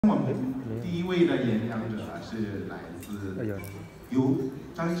我们第一位的演讲者是来自由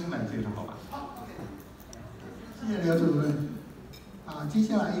张医生来介绍好吧？谢谢刘主任。接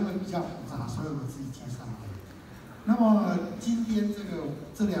下来因为比较复杂，所以我自己介绍。那么今天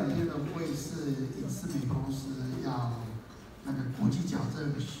这2天的会是隐适美公司要国际矫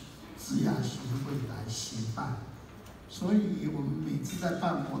正植牙学会来协办，所以我们每次在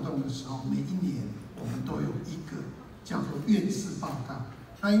办活动的时候，每一年我们都有一个叫做院士报告。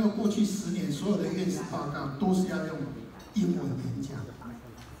那因为过去10年所有的院士报告都是要用英文演讲，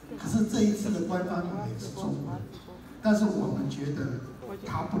可是这一次的官方语言是中文，但是我们觉得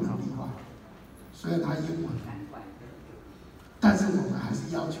它不能例外，虽然它英文，但是我们还是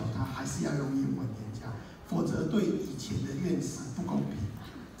要求它还是要用英文演讲，否则对以前的院士不公平。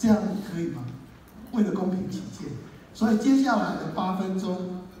这样可以吗？为了公平起见，所以接下来的8分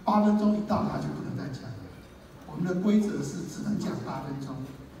钟一到，他就不能再讲了。我们的规则是只能讲8分钟，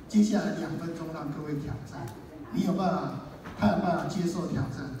接下来2分钟让各位挑战。你有办法，他有办法接受挑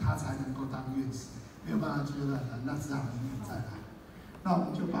战，他才能够当院士。没有办法接受挑战，那只好明年再来。那我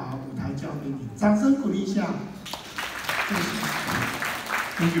们就把舞台交给你，掌声鼓励一下。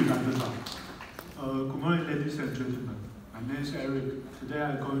Thank you, Dr. Good morning, ladies and gentlemen. My name is Eric. Today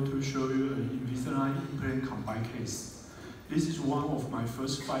I'm going to show you an Invisalign implant combined case. This is one of my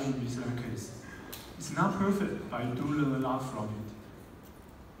first 5 Invisalign cases. It's not perfect, but I do learn a lot from it.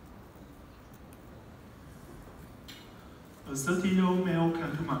 A 30-year-old male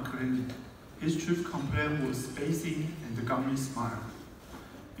came to my clinic. His chief complaint was spacing and the gummy smile.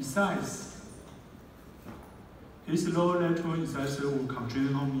 Besides, his lower lateral incisor was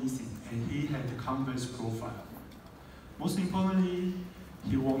congenital missing, and he had a convex profile. Most importantly,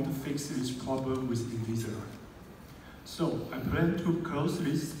 he wanted to fix this problem with Invisalign. So I plan to close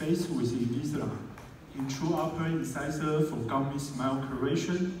this space with Invisalign, intrude upper incisor for gummy smile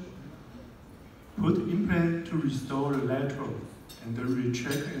correction, put implant to restore the lateral, and then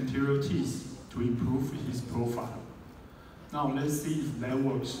recheck anterior teeth to improve his profile. Now let's see if that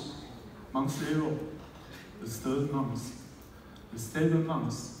works. Month 0, the 3rd month, the 7th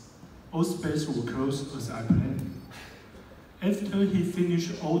month, all spaces were closed as I planned. After he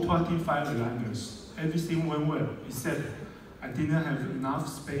finished all 25 aligners, everything went well, except I didn't have enough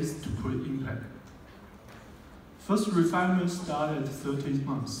space to put implant. First refinement started at 13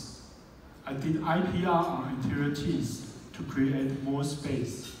 months. I did IPR on anterior teeth to create more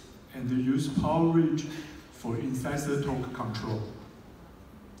space and use power ridge for incisor torque control.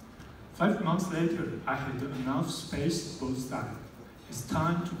 5 months later, I had enough space both sides. It's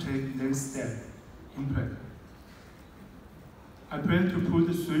time to take next step, implant. I plan to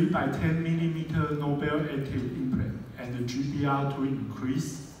put 3 by 10 mm Nobel active implant and the GBR to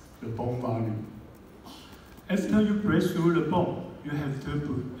increase the bone volume. After you break through the bone, you have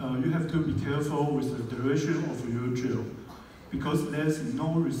to be careful with the duration of your gel because there's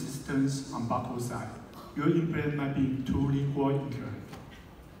no resistance on buccal side. Your implant might be too lingual inclined.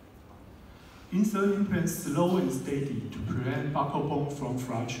 Insert implant slow and steady to prevent buccal bone from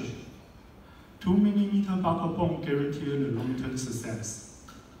fracture. 2 mm buccal bone guarantee the long-term success.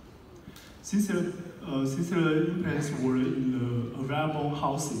 Since the implants were in the available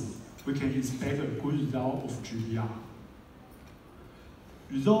housing, we can expect a good result of GBR.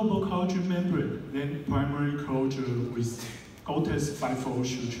 Resolvable collagen membrane, then primary closure with Gore-Tex 5-fold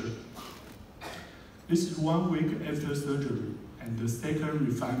suture. This is 1 week after surgery, and the second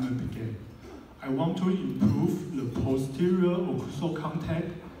refinement began. I want to improve the posterior occlusal contact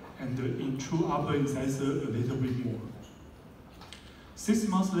and intrude upper incisor a little bit more. 6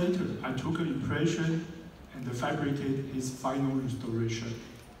 months later, I took an impression and fabricated his final restoration.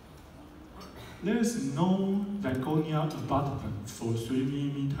 There is no diagonal abutment for 3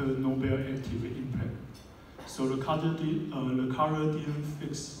 mm Nobel active implant, so the color didn't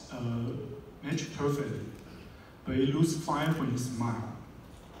fix match perfectly, but it looks fine when you smile.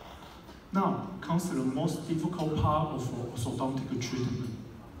 Now comes the most difficult part of orthodontic treatment,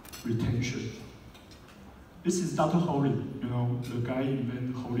 retention. This is Dr. Holly, the guy who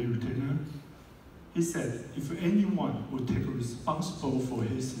invented Holly retainer. He said, if anyone would take responsible for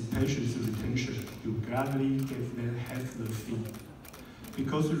his patient's retention, you gladly give them half the fee.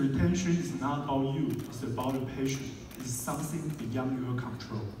 Because retention is not about you, it's about the patient. It's something beyond your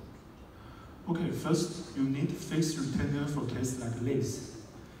control. Okay, first, you need fixed retainer for cases like this.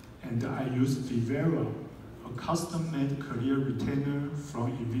 And I use Vivera, a custom-made clear retainer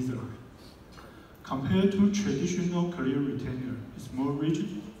from Invisalign. Compared to traditional clear retainer, it's more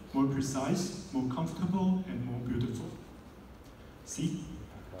rigid, more precise, more comfortable, and more beautiful. See,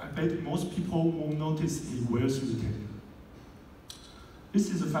 I bet most people won't notice he wears retainer. This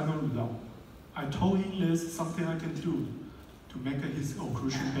is the final result. I told him there's something I can do to make his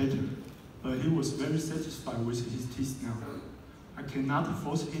occlusion better, but he was very satisfied with his teeth now. I cannot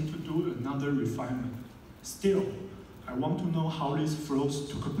force him to do another refinement. Still, I want to know how these flaws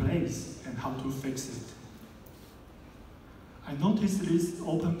took place and how to fix it. I noticed this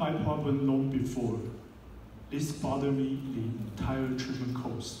open bite problem long before. This bothered me the entire treatment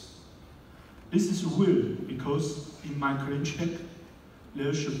course. This is weird because in my clean check,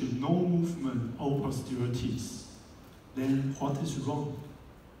 there should be no movement of posterior teeth. Then what is wrong?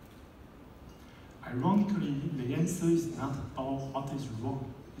 Ironically, the answer is not about what is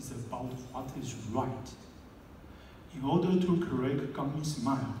wrong, it's about what is right. In order to correct gummy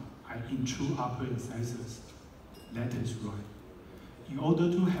smile, I intrude upper incisors. That is right. In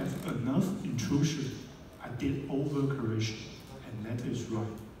order to have enough intrusion, I did overcorrection, and that is right.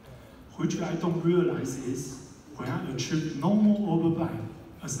 Which I don't realize is, when I achieve normal overbite,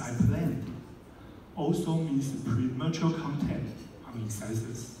 as I planned, also means premature contact on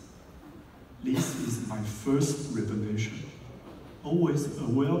incisors. This is my first revelation. Always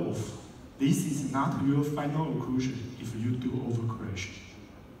aware of, this is not your final occlusion if you do overcorrection.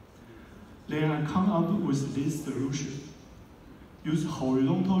 Then I come up with this solution. Use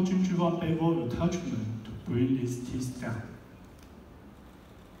horizontal gingival bevel attachment to bring these teeth down.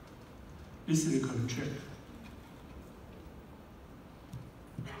 This is the correct check.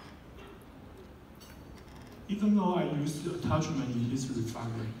 Even though I used the attachment in this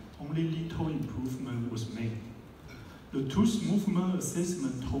refinement, only little improvement was made. The tooth movement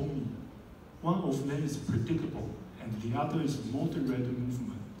assessment told me one of them is predictable and the other is moderate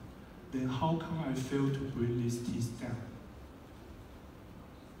movement. Then how come I fail to bring these teeth down?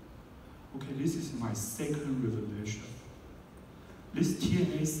 Okay, this is my second revelation. This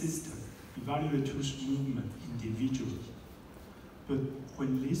TNA system evaluates tooth movement individually. But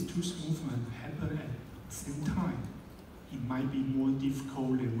when these tooth movements happen at the same time, it might be more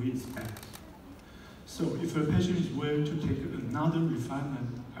difficult than we expect. So if a patient is willing to take another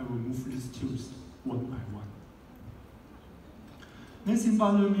refinement, I will move these tooth one by one. Next thing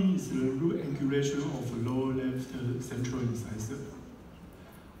bothering me is the root angulation of the lower left central incisor.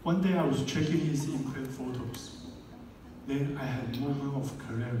 One day I was checking his implant photos. Then I had a moment of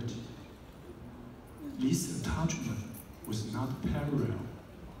clarity. This attachment was not parallel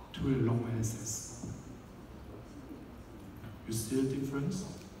to the long axis. You see the difference?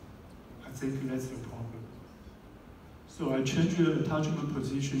 I think that's the problem. So I changed the attachment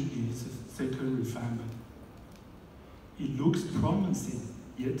position in his second refinement. It looks promising,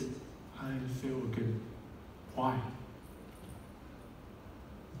 yet I fail again. Why?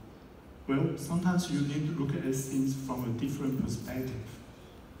 Well, sometimes you need to look at things from a different perspective.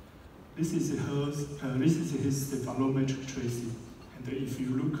 This is his cephalometric tracing, and if you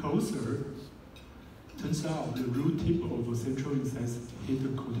look closer, turns out the root tip of the central incisor hit the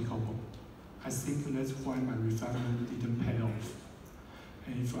cortical bone. I think that's why my refinement didn't pay off.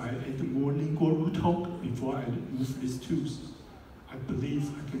 And if I add more lingual root talk before I move these tooth, I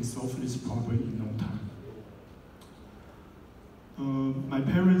believe I can solve this problem in no time. My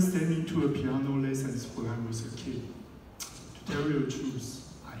parents sent me to a piano lessons when I was a kid. To tell you the truth,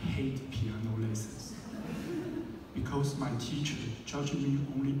 I hate piano lessons. Because my teacher judged me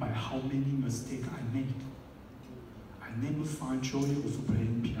only by how many mistakes I make. I never find joy of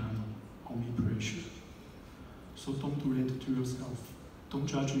playing piano, only pressure. So don't do that to yourself. Don't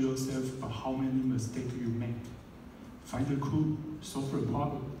judge yourself by how many mistakes you make. Find a clue, solve a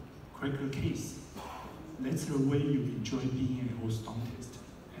problem, crack a case. That's the way you enjoy being an orthodontist,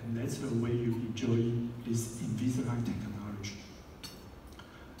 and that's the way you enjoy this Invisalign technology.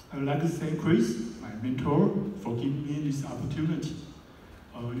 I would like to thank Chris, my mentor, for giving me this opportunity.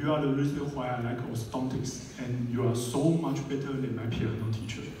 You are the reason why I like orthodontics, and you are so much better than my piano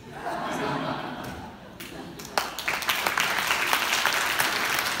teacher.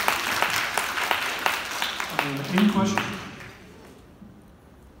 Any questions?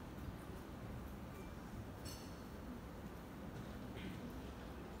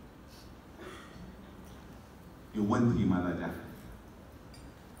有问题吗，大家？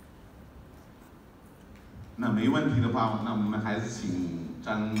那没问题的话，那我们还是请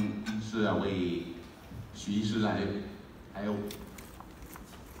张医师为徐医师来，还有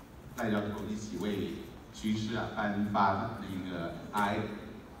赖教授一起为徐医师颁发那个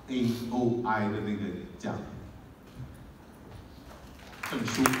IAOI 的那个奖证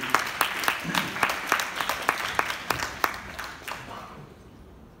书。